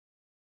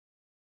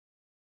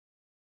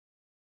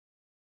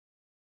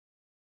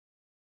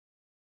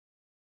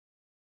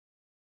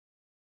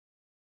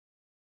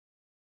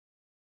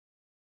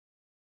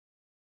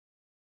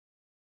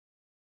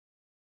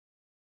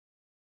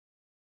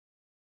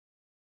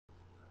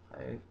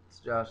Hey, it's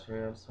Josh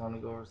here. I just want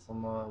to go over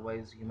some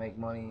ways you can make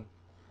money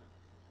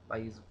by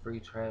using free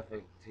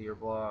traffic to your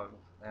blog.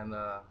 And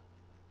a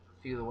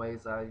few of the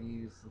ways I've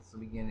used since the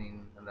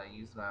beginning and that I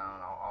use now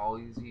and I'll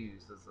always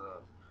use is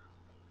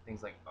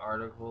things like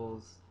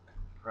articles,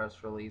 press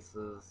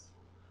releases,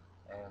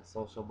 and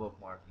social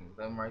bookmarking.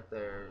 Them right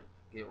there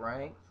get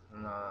ranked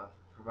and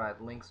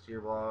provide links to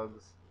your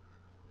blogs.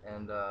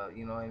 And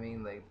you know what I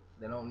mean? They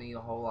don't need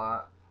a whole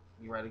lot.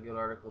 You write a good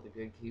article with a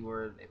good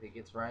keyword. If it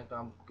gets ranked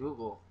on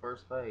Google,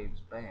 first page,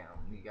 bam,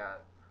 you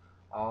got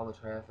all the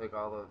traffic,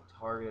 all the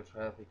targeted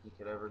traffic you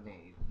could ever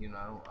need.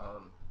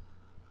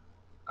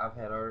 I've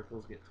had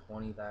articles get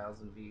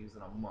 20,000 views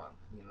in a month.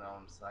 You know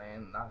what I'm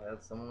saying? And I've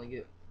had some only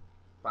get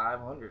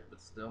 500, but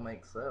still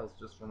make sales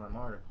just from them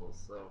articles.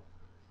 So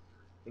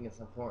I think it's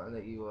important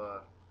that you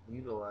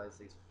utilize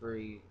these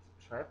free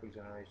traffic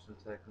generation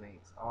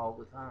techniques all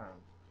the time.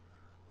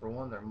 For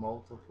one, they're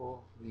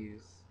multiple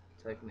use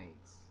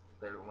techniques.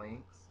 They're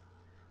links.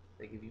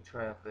 They give you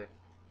traffic,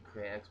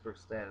 create expert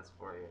status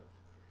for you.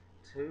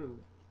 Two,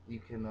 you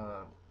can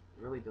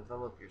really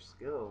develop your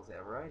skills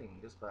at writing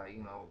just by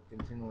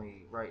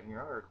continually writing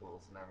your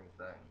articles and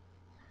everything.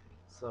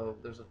 So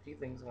there's a few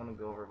things I want to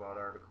go over about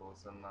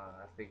articles, and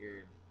I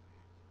figured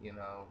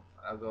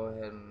I'll go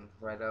ahead and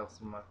write out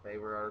some of my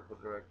favorite article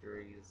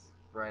directories,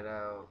 write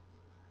out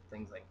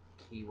things like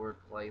keyword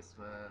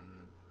placement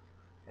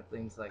and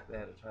things like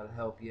that to try to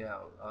help you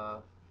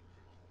out.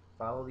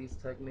 Follow these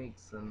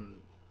techniques and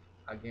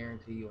I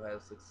guarantee you'll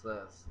have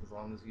success as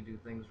long as you do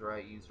things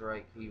right, use the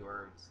right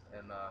keywords,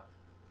 and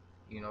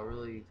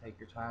really take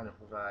your time to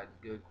provide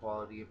good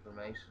quality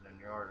information in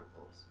your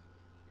articles.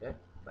 Okay?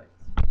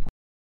 Thanks.